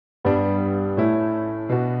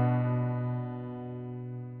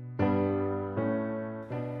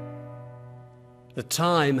The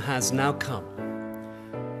time has now come.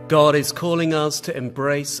 God is calling us to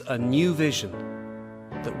embrace a new vision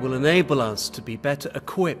that will enable us to be better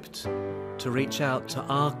equipped to reach out to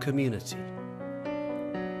our community.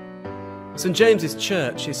 St. James's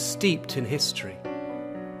Church is steeped in history.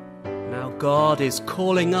 Now God is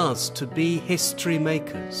calling us to be history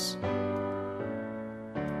makers.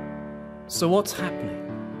 So what's happening?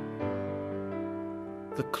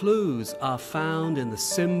 The clues are found in the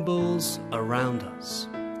symbols around us.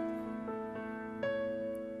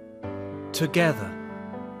 Together,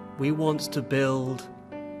 we want to build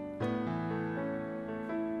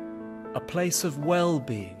a place of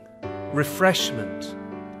well-being, refreshment,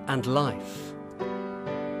 and life.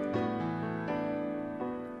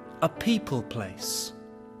 A people place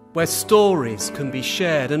where stories can be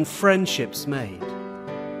shared and friendships made.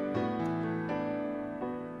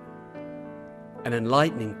 An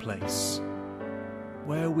enlightening place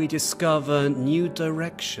where we discover new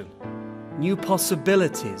direction, new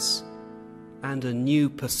possibilities, and a new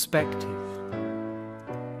perspective.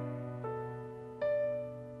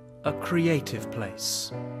 A creative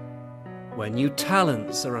place where new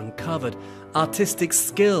talents are uncovered, artistic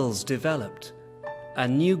skills developed,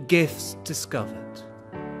 and new gifts discovered.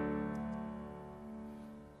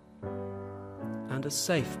 And a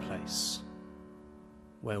safe place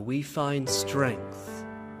where we find strength,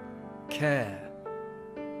 care,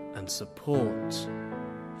 and support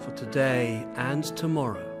for today and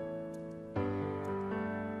tomorrow.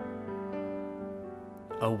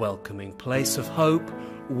 A welcoming place of hope,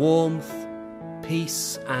 warmth,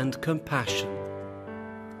 peace, and compassion.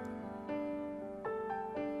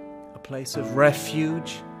 A place of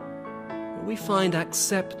refuge where we find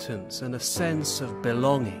acceptance and a sense of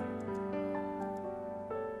belonging.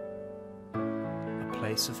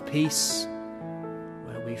 Place of peace,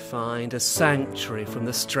 where we find a sanctuary from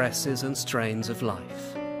the stresses and strains of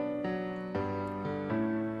life.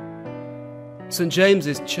 St.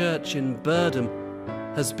 James's Church in Birdham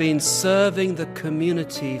has been serving the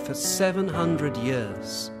community for 700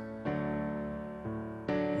 years.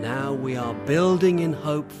 Now we are building in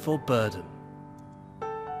hope for Birdham.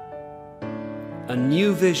 A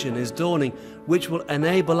new vision is dawning which will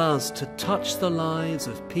enable us to touch the lives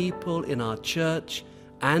of people in our church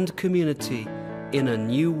and community in a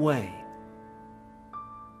new way.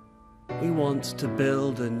 We want to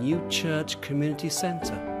build a new church community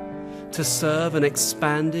centre to serve an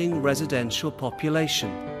expanding residential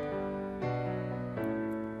population.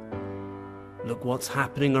 Look what's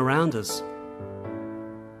happening around us.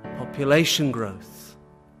 Population growth,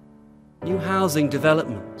 new housing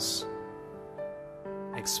developments,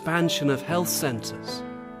 expansion of health centres,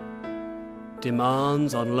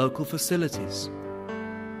 demands on local facilities,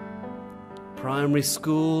 primary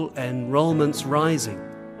school enrolments rising,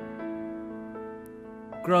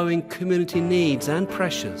 growing community needs and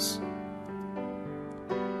pressures.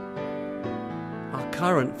 Our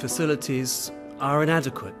current facilities are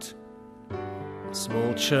inadequate. A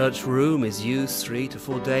small church room is used 3 to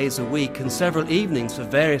 4 days a week and several evenings for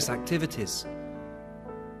various activities.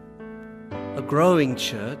 A growing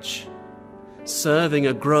church, serving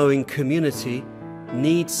a growing community,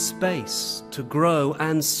 needs space to grow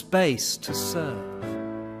and space to serve.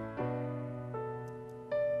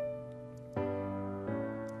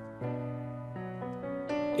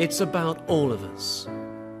 It's about all of us.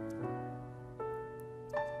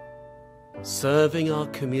 Serving our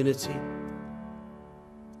community,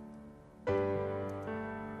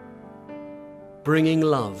 bringing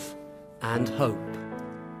love and hope.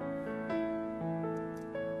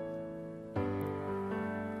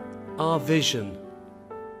 Our vision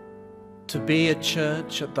to be a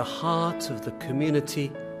church at the heart of the community,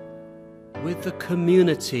 with the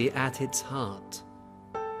community at its heart.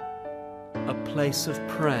 A place of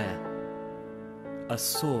prayer, a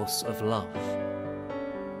source of love.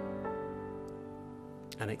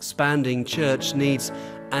 An expanding church needs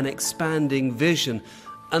an expanding vision,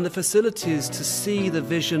 and the facilities to see the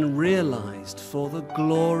vision realized for the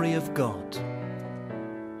glory of God.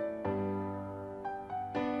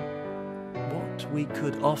 What we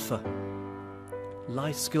could offer: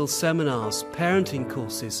 life skills seminars, parenting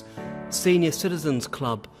courses, senior citizens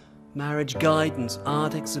club, marriage guidance,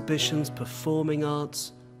 art exhibitions, performing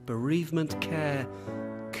arts, bereavement care,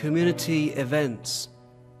 community events,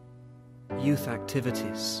 youth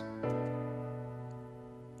activities.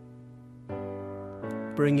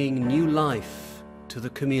 Bringing new life to the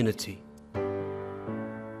community.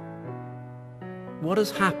 What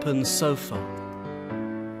has happened so far?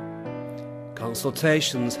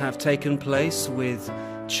 Consultations have taken place with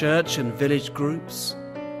church and village groups,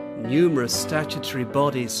 numerous statutory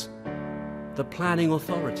bodies, the planning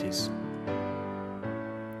authorities.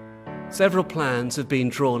 Several plans have been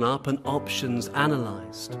drawn up and options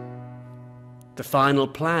analysed. The final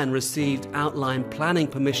plan received outline planning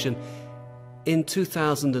permission in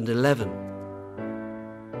 2011.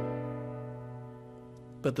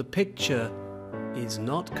 But the picture is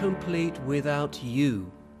not complete without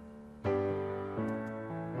you.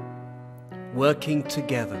 Working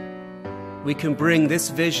together, we can bring this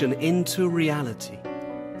vision into reality.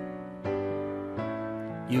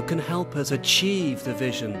 You can help us achieve the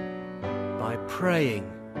vision by praying,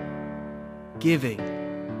 giving,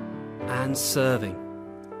 and serving.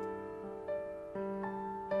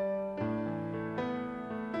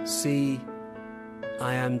 See,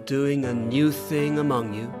 I am doing a new thing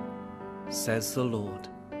among you, says the Lord,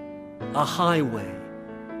 a highway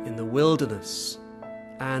in the wilderness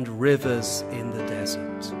and rivers in the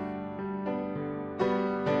desert.